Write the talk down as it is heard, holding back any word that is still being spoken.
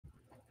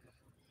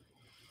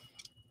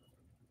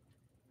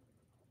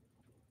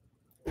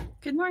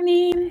Good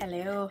morning.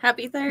 Hello.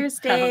 Happy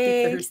Thursday.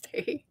 Happy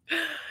Thursday.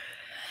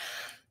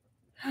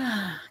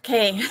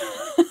 Okay.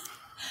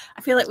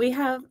 I feel like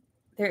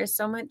there is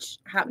so much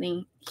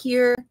happening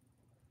here.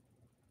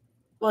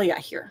 Well, yeah,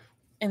 here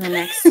in the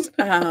next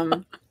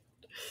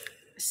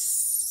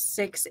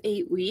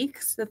 6-8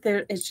 weeks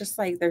that it's just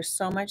like there's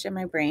so much in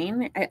my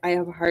brain. I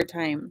have a hard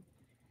time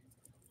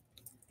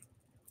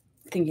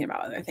thinking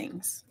about other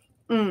things.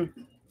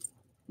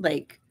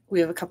 Like we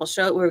have a couple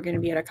shows. We're going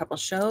to be at a couple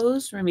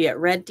shows. We're going to be at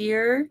Red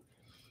Deer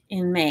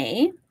in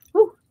May.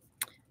 Woo.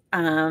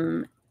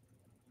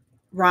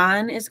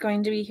 Ron is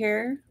going to be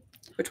here,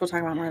 which we'll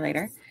talk about more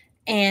later.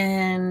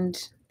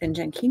 And then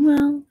Jen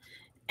Keenwell.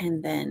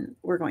 And then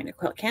we're going to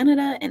Quilt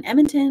Canada in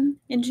Edmonton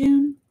in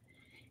June.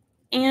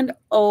 And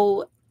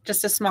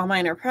just a small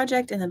minor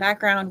project in the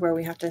background where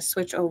we have to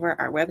switch over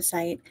our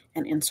website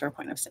and in-store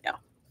point of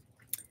sale.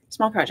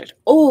 Small project.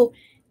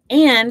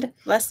 And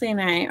Leslie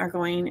and I are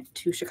going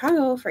to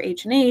Chicago for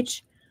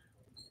H&H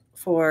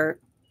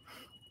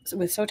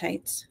with Sew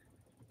Tights.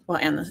 Well,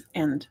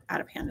 and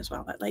Out of Hand as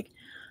well. But like,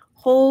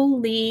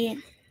 holy,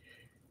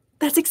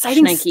 that's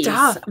exciting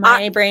stuff.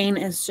 My brain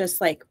is just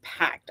like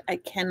packed. I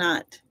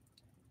cannot.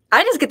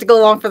 I just get to go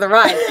along for the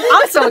ride.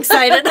 I'm so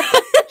excited.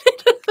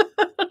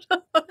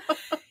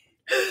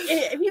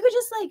 If you could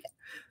just like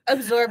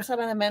absorb some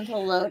of the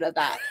mental load of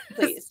that,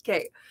 please.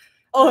 Okay.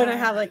 And I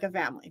have like a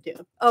family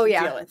too. Oh, to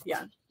yeah. Deal with.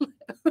 Yeah.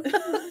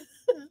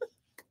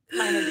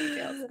 Minor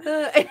details.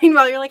 And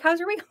meanwhile, you're like, how's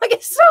your week? Like,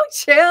 it's so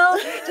chill.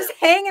 Just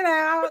hanging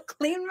out,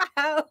 clean my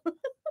house.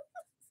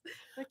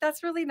 Like,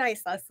 that's really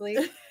nice, Leslie.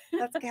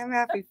 I'm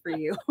happy for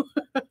you.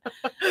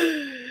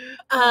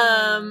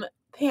 Pam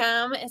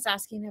is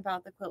asking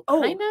about the quilt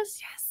behind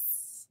us.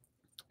 Yes.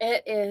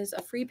 It is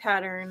a free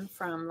pattern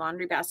from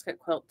Laundry Basket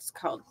Quilts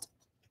called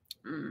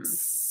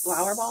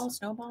Flower Wall.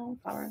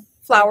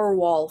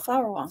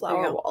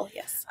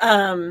 Yes.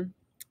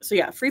 So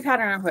yeah, free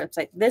pattern on our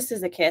website. This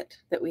is a kit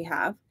that we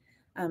have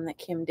that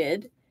Kim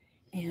did.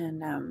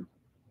 And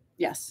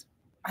yes,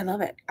 I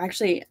love it.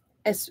 Actually,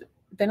 it's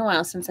been a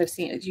while since I've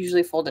seen it. It's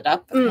usually folded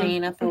up,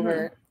 hanging up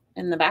over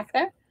in the back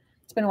there.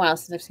 It's been a while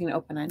since I've seen it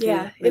open. I do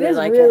it really is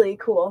like really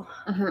cool.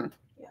 Mm-hmm.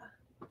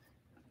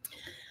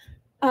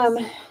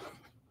 Yeah.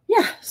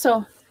 Yeah.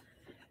 So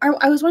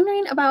I was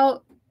wondering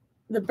about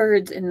the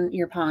birds in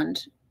your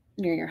pond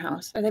near your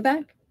house. Are they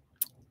back?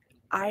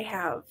 I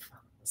have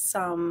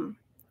some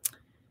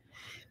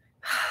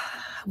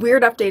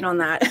weird update on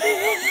that.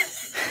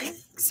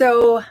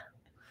 So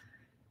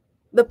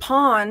the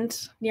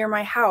pond near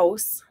my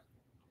house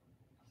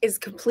is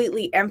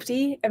completely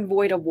empty and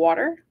void of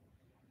water.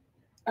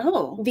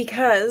 Oh,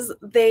 because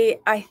they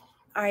have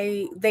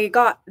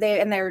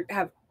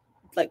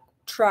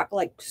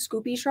like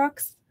scoopy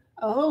trucks.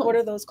 Oh, what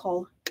are those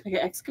called? Like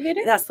an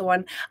excavator? That's the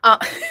one.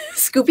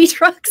 Scoopy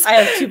trucks. I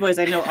have two boys.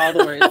 I know all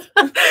the words.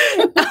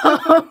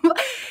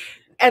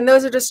 And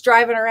those are just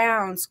driving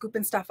around,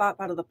 scooping stuff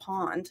up out of the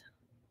pond.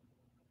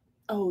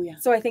 Oh yeah.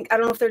 So I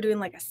don't know if they're doing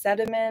like a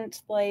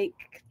sediment thing.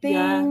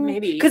 Yeah,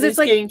 maybe. Because it's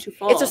like getting too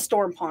full. It's a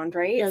storm pond,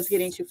 right? Yeah, it's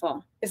getting too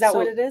full. Is that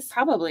what it is?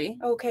 Probably.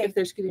 Okay. If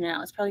they're scooping it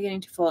out, it's probably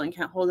getting too full and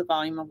can't hold the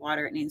volume of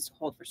water it needs to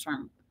hold for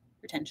storm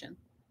retention.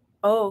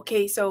 Oh,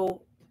 okay.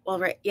 So,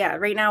 right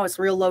now it's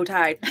real low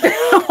tide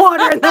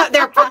water in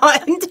their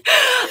pond,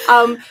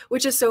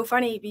 which is so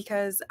funny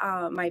because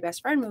my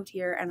best friend moved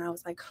here and I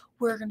was like,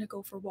 we're going to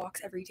go for walks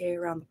every day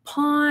around the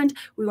pond.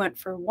 We went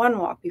for one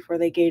walk before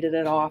they gated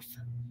it off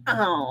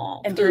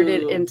and turned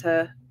it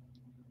into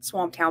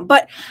Swamp Town.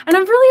 And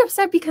I'm really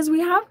upset because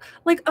we have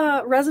like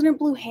a resident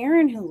blue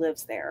heron who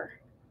lives there.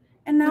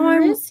 And now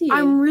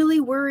I'm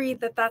really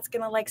worried that that's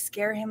going to like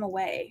scare him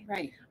away.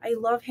 Right. I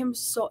love him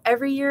so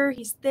every year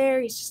he's there.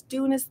 He's just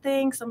doing his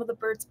thing. Some of the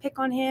birds pick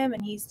on him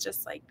and he's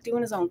just like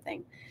doing his own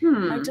thing.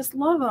 I just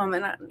love him.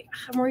 And I'm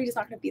worried he's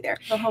not going to be there.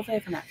 Well, hopefully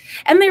he'll come back.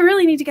 And they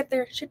really need to get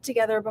their shit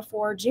together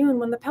before June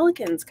when the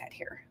pelicans get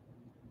here.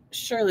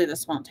 Surely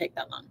this won't take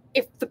that long.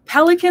 If the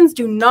pelicans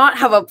do not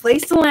have a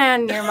place to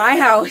land near my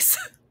house,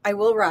 I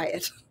will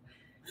riot.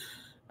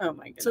 Oh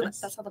my goodness.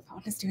 So that's how the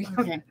pond is doing.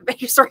 Okay.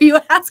 Sorry you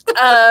asked.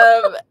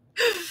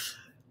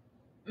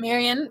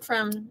 Marion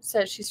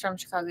says she's from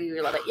Chicago.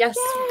 You love it. Yes.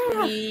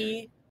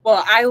 Yeah.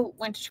 I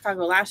went to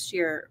Chicago last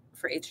year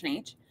for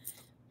H&H.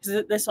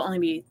 This will only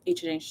be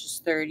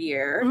H&H's third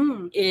year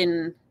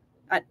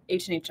at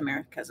H&H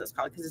America, as it's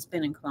called, because it's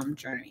been in Cologne,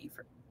 Germany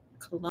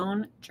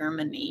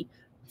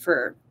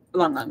for a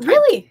long, long time.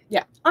 Really?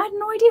 Yeah. I had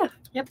no idea.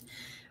 Yep.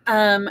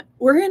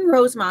 We're in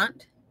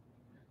Rosemont,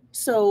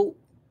 so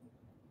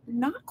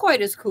not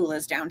quite as cool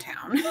as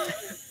downtown,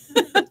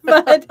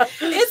 but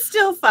it's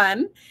still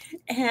fun.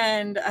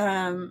 And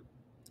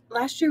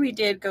last year we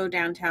did go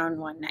downtown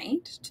one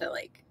night to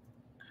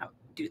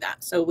do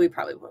that. So we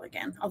probably will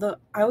again. Although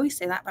I always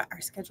say that, but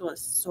our schedule is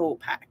so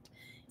packed.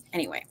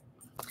 Anyway,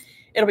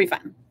 it'll be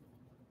fun.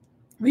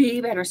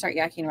 We better start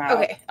yakking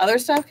about other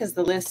stuff because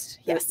the list,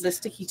 the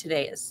sticky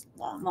today is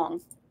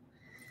long.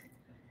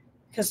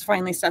 Because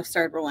finally stuff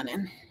started rolling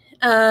in.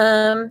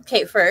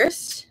 Okay,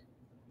 first,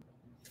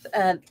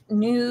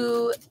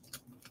 new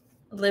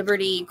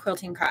Liberty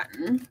quilting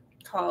cotton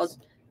called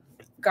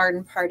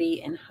Garden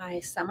Party in High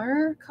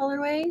Summer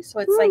colorway. So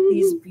it's like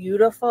these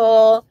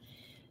beautiful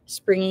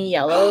springy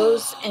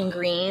yellows and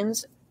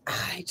greens.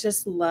 I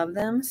just love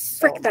them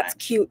so Frick, that's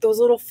much. cute. Those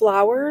little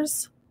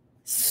flowers.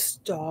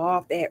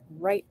 Stop it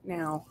right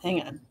now.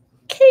 Hang on.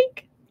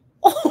 Cake.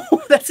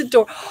 Oh, that's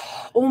adorable.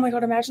 Oh my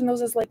god, imagine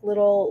those as like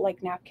little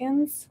like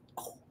napkins.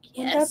 Oh,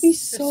 Wouldn't that be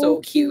so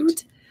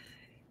cute?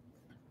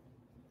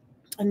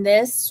 And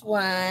this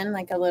one,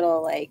 like a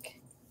little like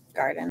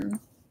garden.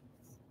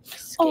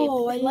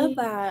 Oh, I love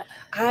that.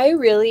 I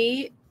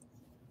really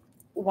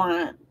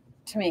want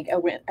to make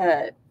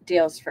a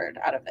Dalesford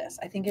out of this.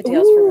 I think a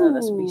Dalesford out of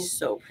this would be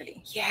so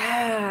pretty.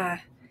 Yeah.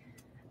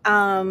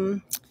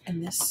 And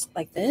this,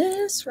 like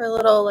this, for a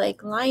little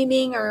like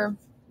lining or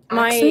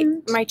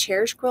my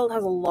cherish quilt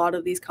has a lot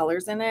of these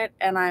colors in it,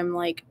 and I'm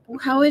like,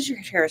 how is your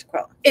cherish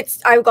quilt?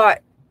 I've got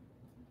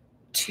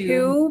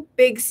two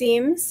big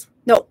seams.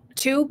 No,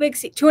 two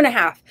and a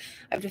half.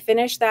 I have to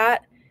finish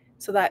that,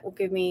 so that will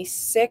give me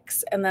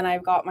 6, and then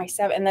I've got my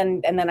 7,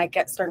 and then I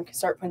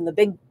start putting the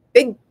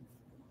big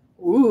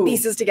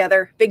pieces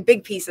together,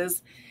 big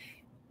pieces.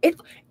 It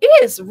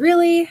is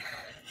really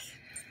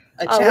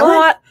a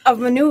lot of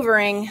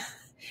maneuvering.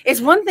 It's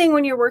one thing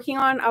when you're working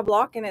on a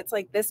block and it's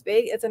like this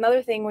big. It's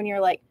another thing when you're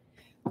like,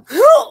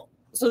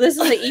 so this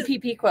is the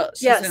EPP quilt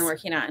she's Yes. been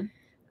working on.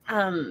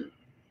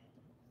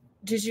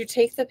 Did you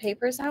take the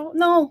papers out?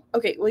 no.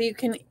 Okay, well you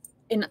can,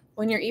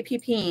 when you're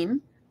EPPing,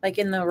 like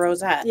in the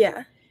rosette,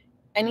 Yeah,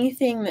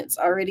 anything that's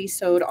already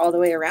sewed all the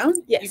way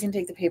around, Yes. you can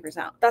take the papers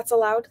out. that's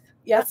allowed.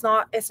 Yeah. It's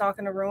not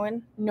going to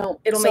ruin. No,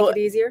 It'll make it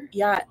easier.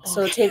 Yeah,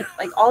 so Okay. take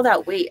like all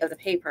that weight of the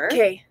paper.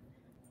 Okay.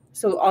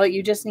 So all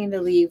you just need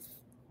to leave,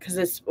 because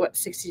it's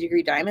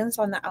 60-degree diamonds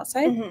on the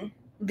outside. Mm-hmm.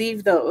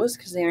 Leave those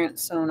because they aren't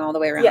sewn all the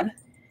way around. Yeah.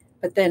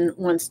 But then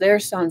once they're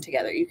sewn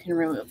together, you can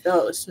remove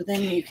those. So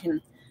then you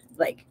can,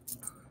 like,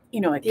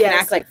 it can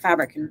act like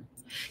fabric and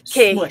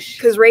smush.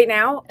 Because right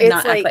now And it's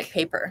not act like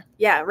paper.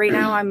 Yeah, right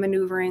now I'm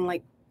maneuvering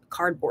like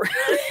cardboard,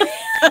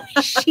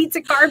 sheets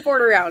of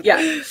cardboard around.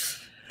 Yeah.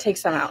 Take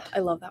some out. I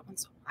love that one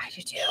so I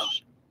do too.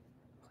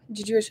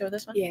 Did you show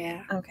this one?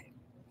 Yeah. Okay.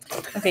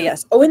 Okay,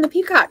 yes. Oh, and the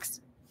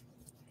peacocks.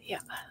 Yeah.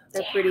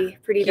 They're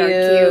pretty darn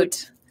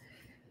cute.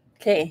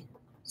 Okay.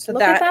 So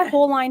Look at that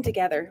whole line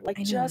together. Like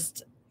I know.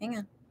 just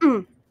hang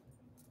on.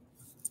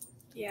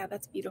 Yeah,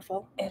 that's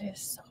beautiful. It is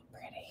so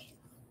pretty.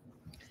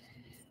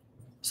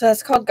 So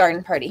that's called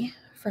Garden Party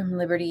from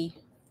Liberty.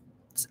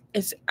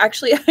 It's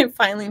actually, I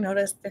finally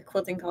noticed the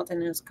quilting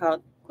cotton is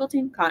called,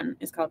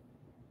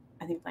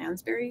 I think,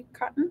 Lansbury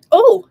cotton.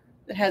 Oh,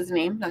 It has a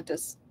name, not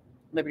just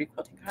Liberty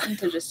Quilting Cotton,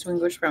 to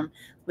distinguish from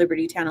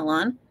Liberty Town and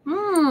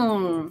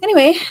Lawn.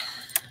 Anyway,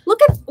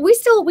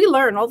 we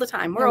learn all the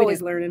time. We're Yeah, we always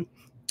do. learning.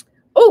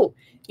 oh,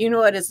 you know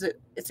what?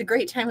 It's a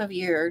great time of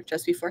year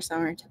just before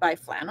summer to buy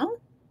flannel.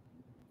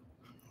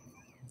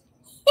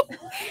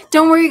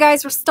 Don't worry,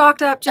 guys. We're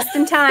stocked up just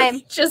in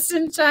time. Just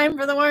in time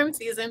for the warm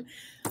season.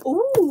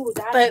 Ooh,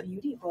 that's But-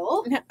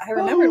 beautiful. I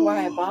remembered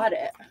why I bought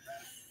it.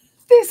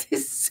 This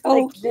is so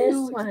Like cute. this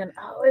one.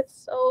 Oh, it's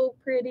so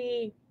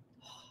pretty.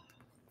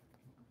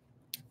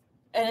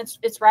 And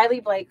it's Riley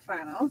Blake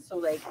flannel. So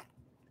like,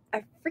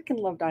 I freaking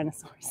love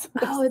dinosaurs.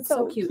 oh, it's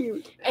so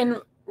cute. And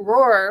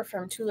Roar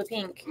from Tula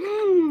Pink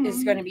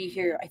is going to be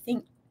here. I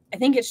think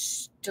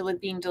it's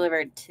being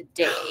delivered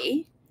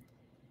today.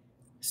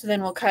 So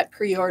then we'll cut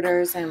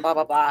pre-orders and blah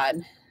blah blah,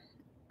 and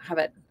have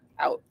it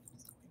out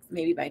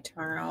maybe by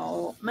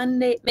tomorrow,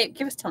 Monday. Maybe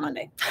give us till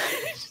Monday.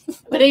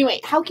 But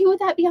anyway, how cute would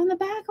that be on the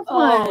back of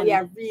one? Oh,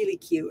 yeah, really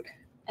cute.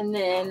 And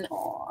then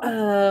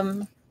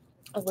Aw.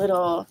 a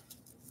little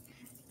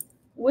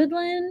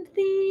woodland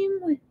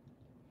theme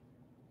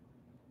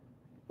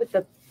with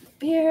the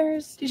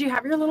bears. Did you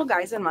have your little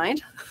guys in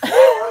mind?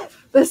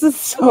 This is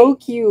so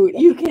cute.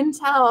 You can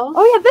tell.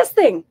 Oh yeah, this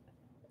thing.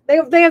 They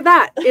have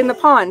that in the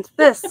pond.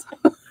 This.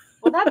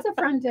 Well, that's a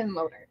front end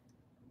loader.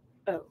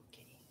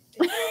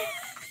 Okay.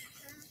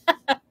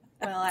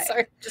 Well,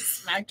 Sorry,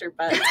 just smacked her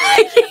butt.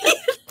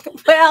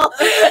 well,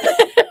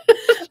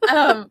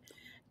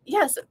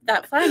 yes,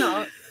 that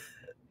flannel,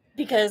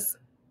 because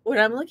when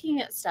I'm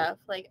looking at stuff,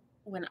 like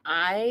when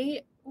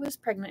I was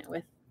pregnant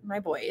with my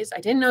boys,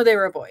 I didn't know they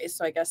were boys,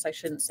 so I guess I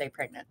shouldn't say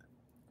pregnant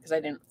because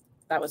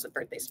that was a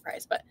birthday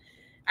surprise. But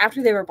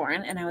after they were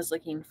born and I was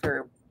looking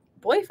for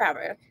boy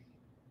fabric,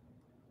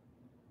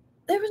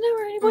 there was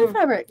never any boy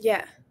fabric.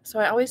 yeah. So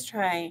I always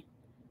try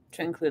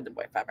to include the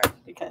boy fabric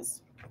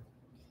because You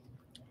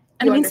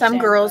I mean, some understand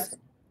girls that.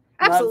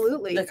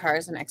 Absolutely. love the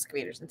cars and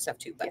excavators and stuff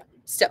too, but Yeah.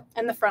 still.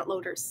 And the front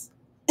loaders.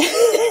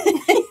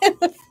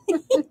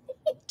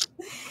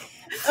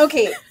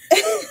 Okay.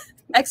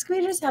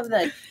 Excavators have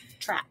the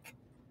track.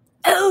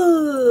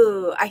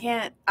 Oh,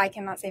 I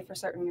cannot say for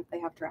certain if they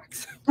have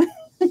tracks.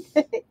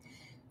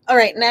 All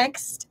right,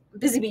 next,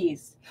 Busy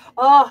Bees.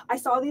 Oh, I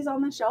saw these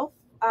on the shelf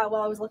while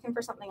I was looking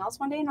for something else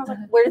one day, and I was like,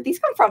 where did these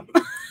come from?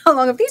 How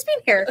long have these been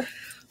here?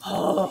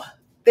 Oh,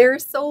 they're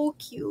so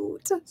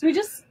cute. So we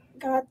just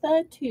got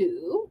the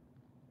two.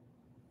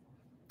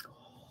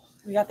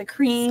 We got the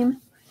cream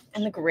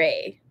and the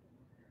gray.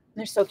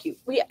 They're so cute.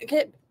 One of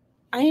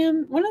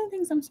the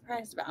things I'm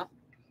surprised about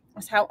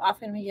is how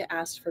often we get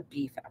asked for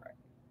bee fabric.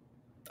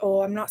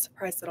 Oh, I'm not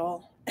surprised at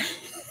all.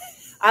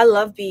 I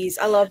love bees.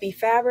 I love bee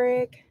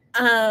fabric.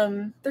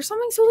 There's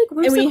something so like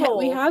whimsical.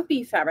 And we have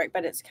bee fabric,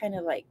 but it's kind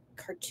of like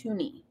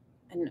cartoony,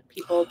 and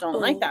people don't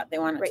like that. They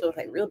want it to look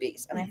like real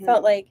bees. And I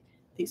felt like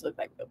these look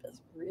like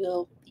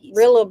real bees.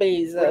 Real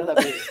bees.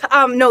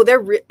 No, they're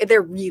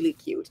really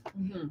cute.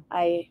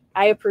 I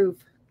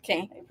approve.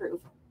 Okay, I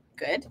approve.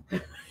 Good.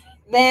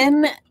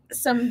 Then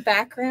some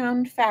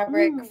background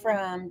fabric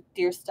from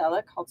Dear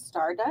Stella called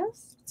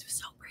Stardust. It's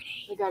so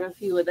pretty. We got a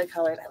few of the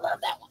colors. I love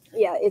that one.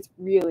 Yeah, it's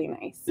really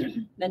nice.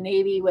 The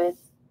navy with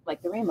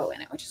like the rainbow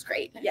in it, which is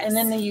great. Yes. And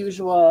then the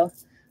usual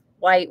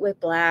white with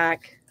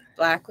black,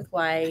 black with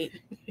white,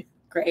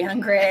 gray on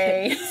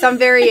gray. Some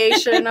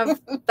variation of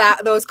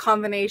those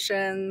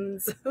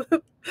combinations.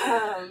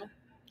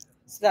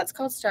 So that's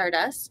called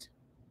Stardust.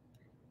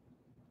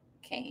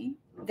 Okay.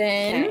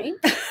 Then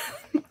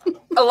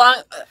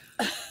along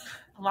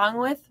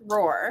with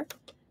Roar,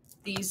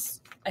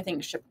 these I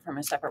think shipped from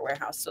a separate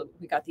warehouse, so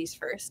we got these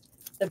first.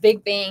 The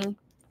Big Bang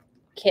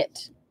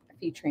Kit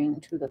featuring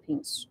Tula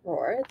Pink's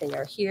Roar. They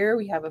are here.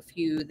 We have a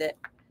few that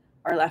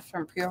are left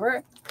from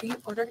pre-order.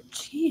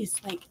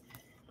 Jeez, like,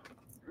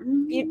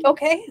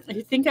 okay?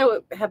 I think I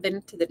would have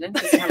been to the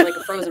dentist and have like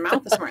a frozen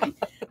mouth this morning.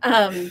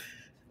 I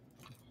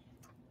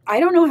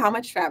don't know how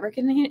much fabric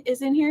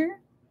is in here,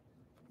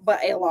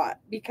 but a lot,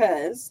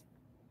 because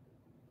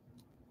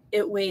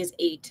it weighs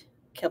 8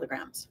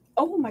 kilograms.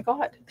 Oh my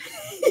God.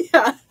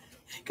 Yeah,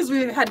 because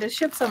we've had to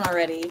ship some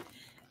already,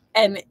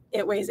 and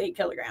it weighs 8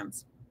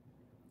 kilograms.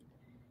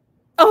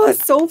 Oh,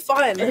 it's so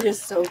fun. It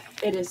is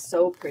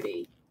so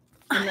pretty.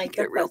 And like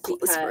get real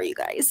close for you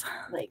guys.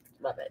 Like,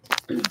 love it.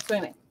 So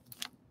anyway,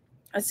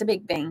 that's the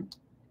Big Bang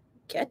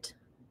Kit.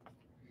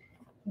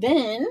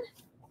 Then,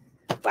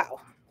 wow.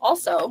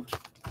 Also,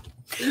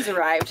 these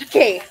arrived.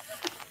 Okay.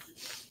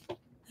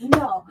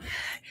 No.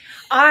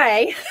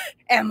 I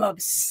am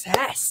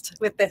obsessed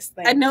with this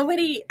thing. And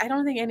I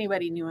don't think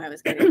anybody knew I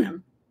was getting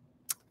them.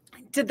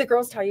 Did the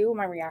girls tell you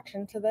my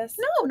reaction to this?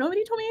 No,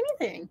 nobody told me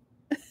anything.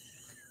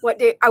 What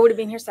day? I would have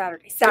been here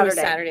Saturday.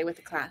 Saturday with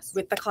the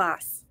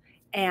class.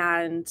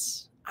 And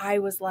I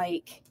was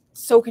like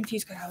so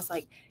confused because I was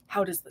like,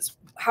 how does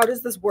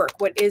this work?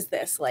 What is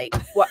this? Like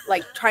what,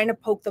 like trying to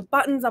poke the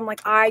buttons? I'm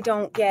like, I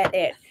don't get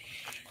it.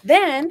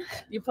 Then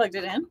you plugged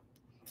it in?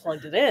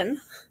 Plugged it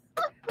in.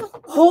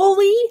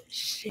 Holy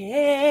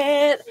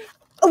shit.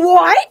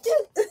 What?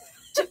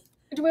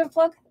 Do we have a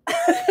plug?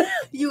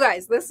 You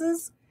guys, this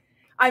is,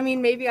 I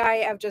mean, maybe I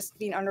have just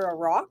been under a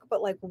rock,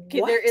 but like,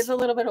 okay, there is a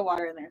little bit of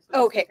water in there.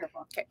 So okay.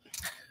 Careful. Okay.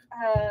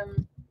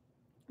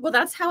 Well,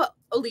 that's how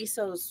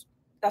Oliso's,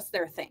 that's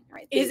their thing,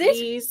 right? Is it?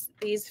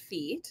 These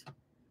feet,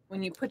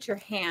 when you put your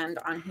hand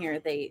on here,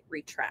 they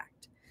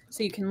retract.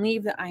 So you can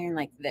leave the iron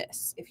like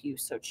this if you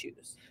so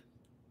choose.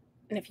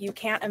 And if you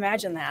can't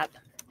imagine that,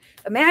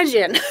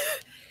 imagine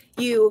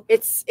you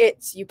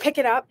pick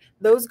it up,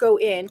 those go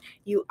in,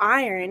 you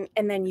iron,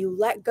 and then you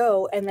let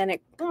go, and then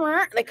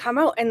they come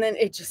out, and then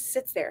it just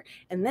sits there.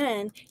 And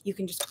then you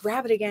can just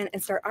grab it again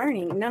and start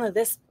ironing. None of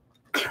this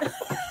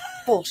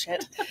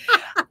bullshit.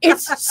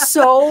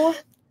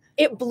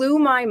 It blew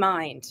my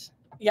mind.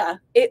 Yeah.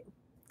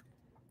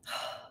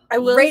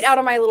 Right out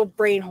of my little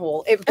brain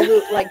hole. It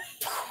blew like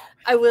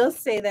I will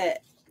say that,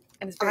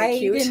 and it's very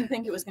cute. I didn't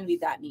think it was going to be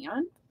that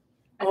neon.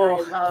 And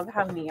I love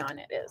how neon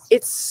it is.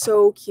 It's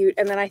so cute.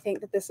 And then I think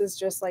that this is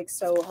just like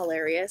so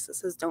hilarious.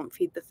 This is Don't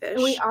Feed the Fish.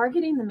 And we are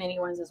getting the mini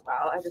ones as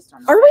well. I just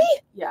don't know. Are we?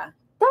 Yeah.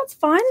 That's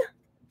fun.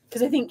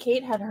 Because I think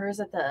Kate had hers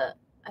at the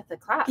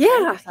class.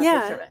 Yeah, right?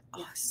 yeah.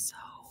 Oh, so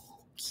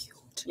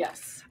cute.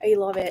 Yes. I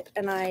love it.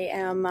 And I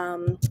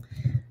am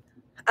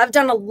I've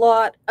done a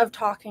lot of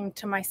talking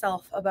to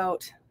myself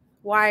about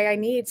why I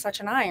need such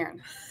an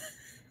iron.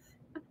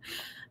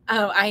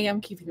 I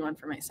am keeping one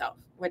for myself,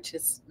 which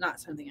is not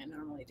something I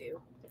normally do.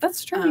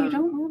 That's true. You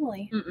don't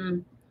normally.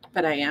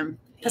 But I am.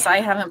 Because I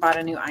haven't bought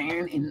a new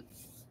iron in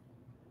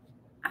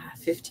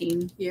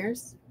 15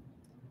 years.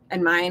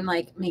 And mine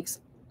like makes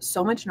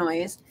so much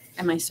noise.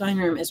 And my sewing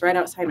room is right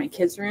outside my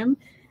kids' room.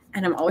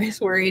 And I'm always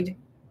worried.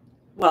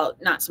 Well,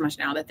 not so much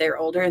now that they're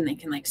older and they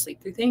can like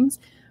sleep through things.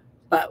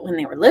 But when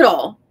they were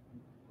little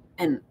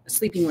and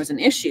sleeping was an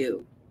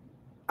issue,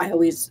 I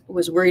always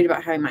was worried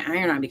about having my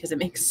iron on because it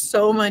makes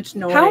so much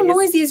noise. How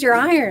noisy is your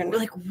iron?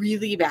 Like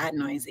really bad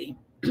noisy.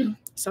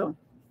 So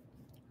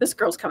this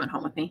girl's coming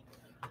home with me.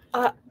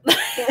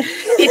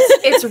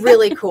 It's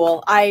really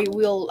cool.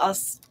 I'll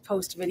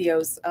post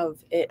videos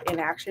of it in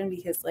action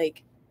because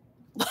like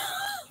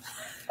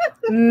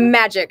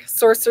magic,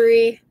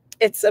 sorcery,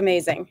 it's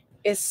amazing.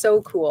 It's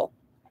so cool.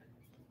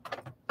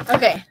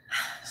 Okay.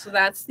 So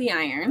that's the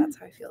iron. That's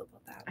how I feel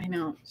about that. I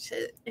know.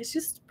 It's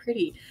just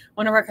pretty.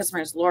 One of our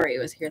customers, Lori,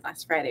 was here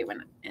last Friday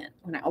when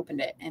I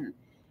opened it, and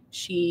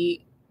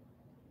she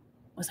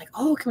was like,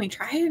 oh, can we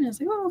try it? And I was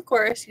like, oh, of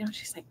course. You know,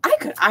 she's like, I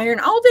could iron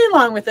all day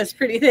long with this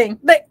pretty thing.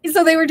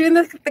 So they were doing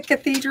the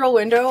cathedral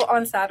window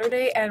on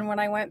Saturday, and when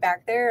I went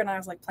back there and I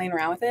was like playing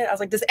around with it, I was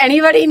like, does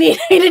anybody need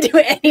me to do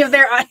any of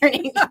their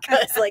ironing?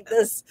 Because like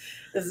this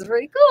is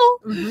pretty cool.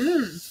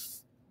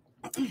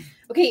 Mm-hmm.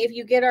 Okay, if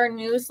you get our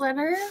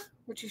newsletter,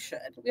 which you should,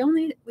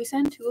 we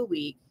send 2 a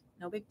week,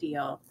 no big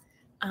deal.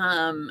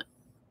 On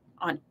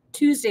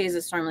Tuesdays,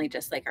 it's normally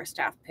just like our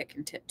staff pick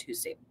and tip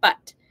Tuesday,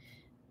 but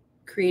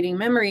Creating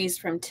Memories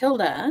from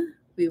Tilda,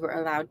 we were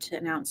allowed to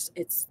announce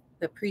it's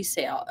the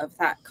pre-sale of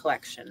that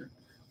collection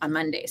on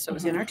Monday. So it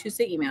was in our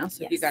Tuesday email.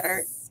 So if you get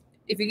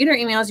our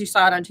emails, you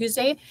saw it on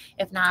Tuesday.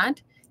 If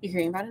not, you're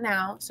hearing about it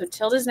now. So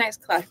Tilda's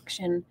next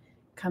collection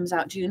comes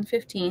out June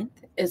 15th.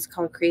 It's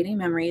called Creating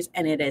Memories,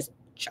 and it is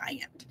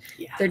giant.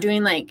 Yeah. They're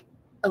doing like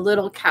a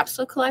little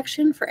capsule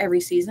collection for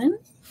every season.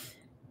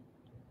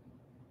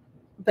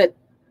 But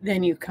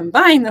then you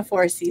combine the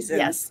 4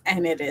 seasons,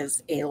 and it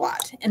is a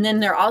lot. And then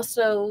they're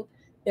also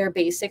their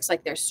basics,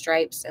 like their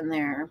stripes and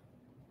their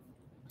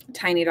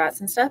tiny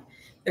dots and stuff.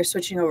 They're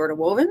switching over to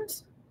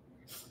wovens.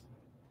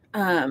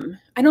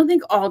 I don't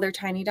think all their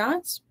tiny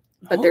dots,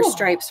 but their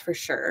stripes for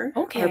sure.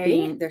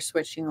 Okay. They're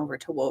switching over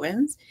to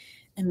wovens,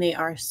 and they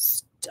are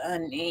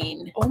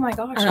stunning. Oh my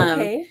gosh.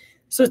 Okay.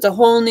 So it's a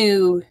whole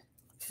new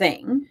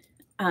thing.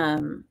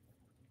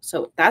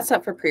 So that's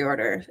up for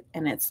pre-order,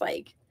 and it's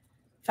like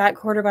fat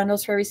quarter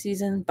bundles for every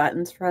season,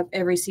 buttons for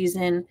every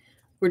season.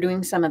 We're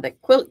doing some of the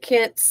quilt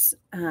kits,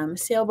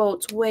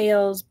 sailboats,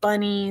 whales,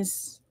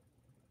 bunnies,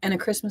 and a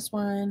Christmas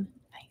one.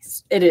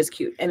 Nice. It is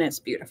cute, and it's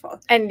beautiful.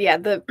 And yeah,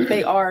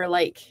 they are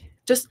like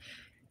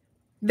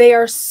they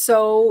are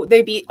so,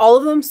 all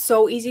of them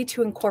so easy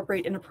to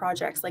incorporate into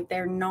projects. Like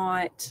they're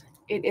not,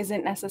 it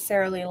isn't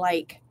necessarily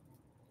like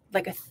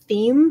a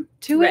theme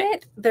to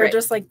it. They're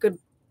just like good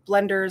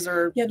blenders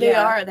or. Yeah, they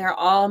are. They're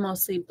all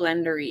mostly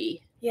blendery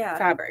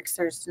fabrics.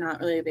 There's not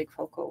really a big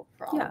focal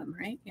for all of them,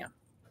 right? Yeah.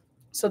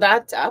 So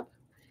that's up.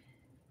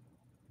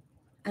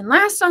 And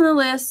last on the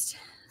list,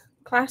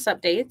 class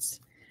updates.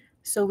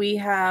 So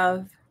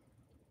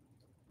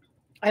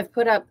I've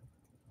put up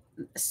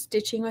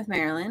Stitching with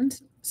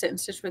Maryland, Sit and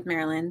Stitch with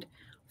Maryland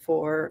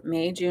for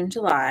May, June,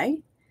 July.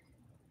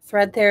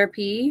 Thread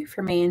Therapy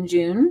for May and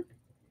June.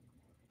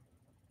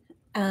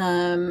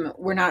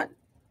 We're not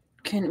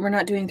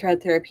doing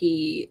Thread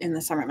Therapy in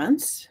the summer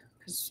months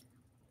because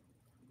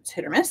it's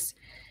hit or miss.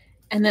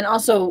 And then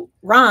also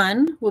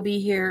Ron will be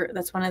here.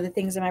 That's one of the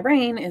things in my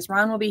brain is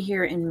Ron will be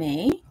here in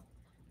May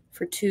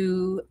for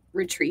 2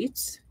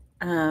 retreats.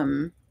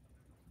 And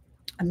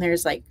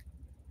there's like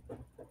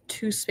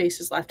 2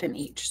 spaces left in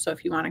each. So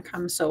if you want to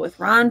come sew with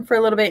Ron for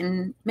a little bit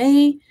in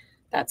May,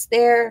 that's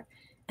there.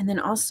 And then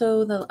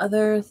also the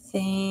other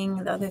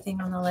thing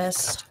on the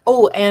list.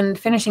 Oh, and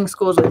finishing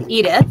schools with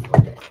Edith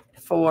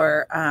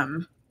for,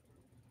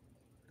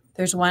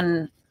 there's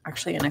one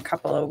actually in a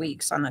couple of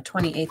weeks on the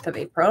 28th of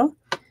April.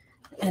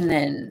 And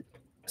then,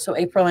 so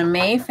April and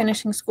May,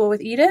 finishing school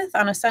with Edith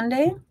on a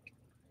Sunday.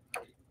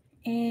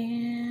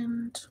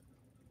 And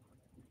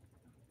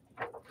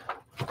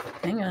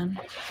hang on,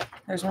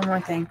 there's one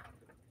more thing.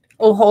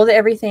 Oh, Hold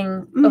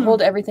Everything.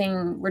 Hold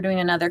Everything. We're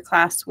doing another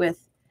class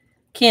with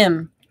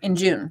Kim in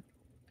June.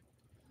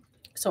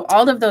 So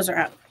all of those are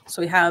up.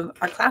 So we have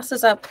our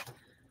classes up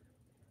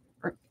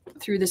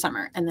through the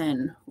summer, and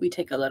then we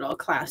take a little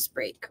class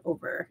break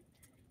over,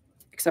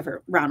 except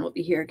for Ron will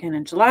be here again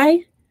in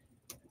July.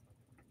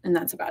 And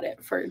that's about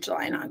it for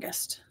July and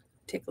August.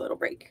 Take a little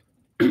break.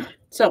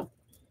 So,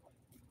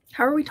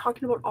 how are we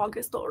talking about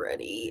August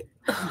already?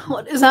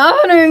 What is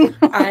happening?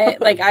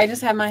 I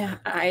just have my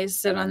eyes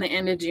set on the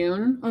end of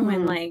June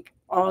when like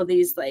all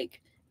these like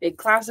big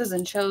classes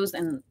and shows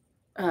and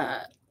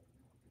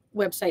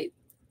website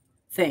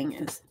thing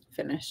is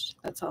finished.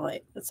 That's all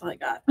I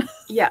got.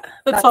 Yeah,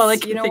 that's all I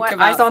can think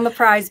about. Eyes on the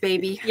prize,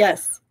 baby.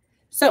 Yes.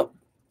 So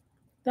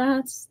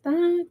that's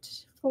that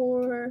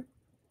for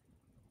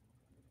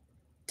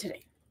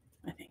today,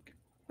 I think.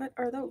 What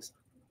are those?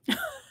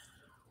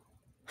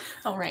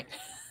 All right.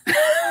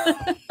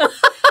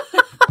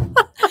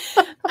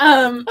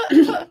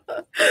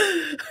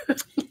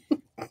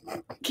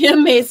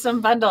 Kim made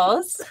some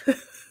bundles.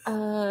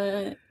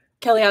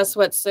 Kelly asked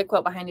what's the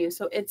quilt behind you.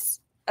 So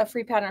it's a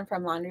free pattern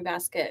from Laundry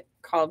Basket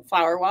called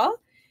Flower Wall.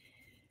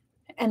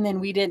 And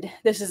then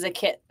this is a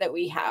kit that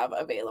we have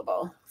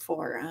available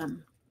for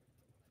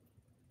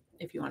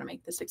if you want to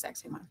make this exact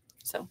same one.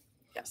 So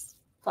yes,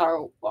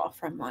 Flower Wall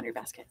from Laundry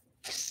Basket.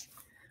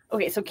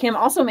 Okay, so Kim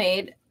also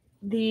made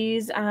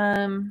these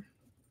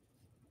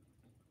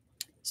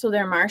so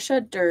they're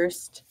Marcia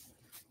Derse,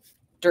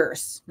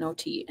 no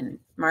T, and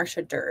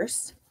Marcia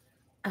Derse,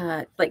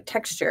 like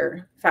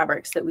texture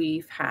fabrics that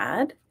we've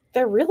had.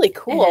 They're really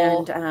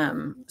cool.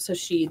 And so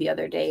she the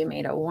other day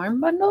made a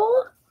warm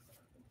bundle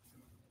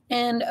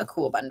and a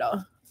cool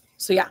bundle.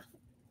 So yeah.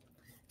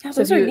 Yeah,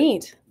 those are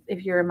neat.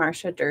 If you're a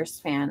Marcia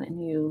Derse fan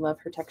and you love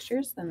her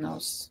textures, then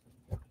those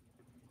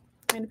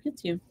kind of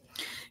fits you.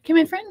 Okay,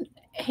 my friend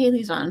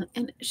Haley's on,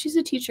 and she's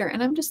a teacher,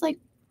 and I'm just like,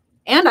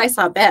 And I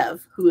saw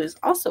Bev, who is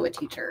also a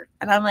teacher.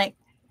 And I'm like,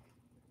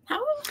 how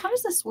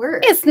does this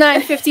work? It's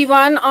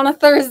 9:51 on a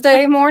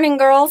Thursday morning,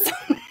 girls.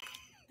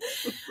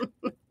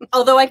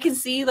 Although I can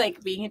see,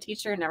 like, being a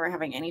teacher and never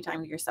having any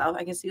time to yourself,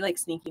 I can see, like,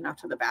 sneaking off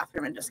to the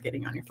bathroom and just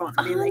getting on your phone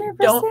and being like,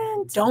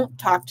 100%. don't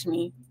talk to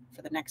me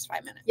for the next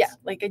 5 minutes. Yeah,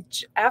 like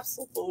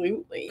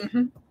absolutely.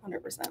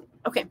 100%.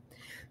 Okay.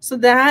 So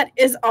that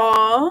is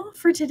all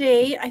for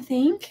today, I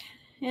think.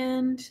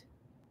 And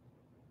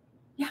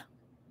yeah,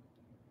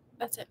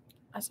 that's it.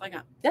 That's all I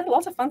got. Yeah,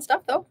 lots of fun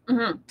stuff though.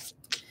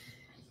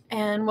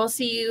 And we'll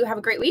see you. Have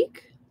a great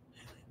week.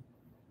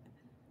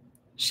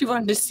 She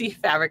wanted to see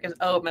fabric.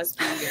 Oh, it must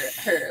be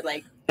her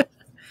like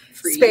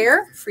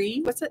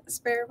free. What's it?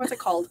 Spare? What's it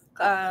called?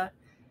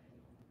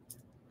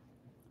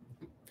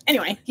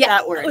 Anyway, yeah,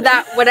 that word.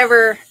 That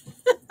whatever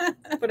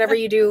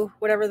you do,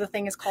 whatever the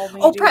thing is called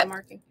when you do prep. the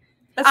marking.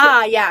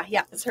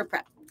 Yeah. It's her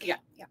prep. Yeah.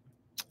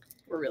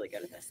 We're really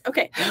good at this.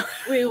 Okay.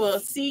 We will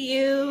see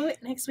you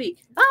next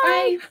week.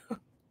 Bye.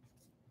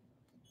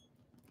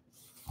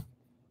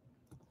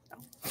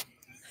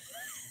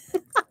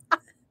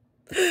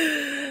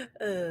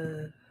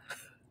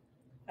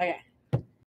 Okay.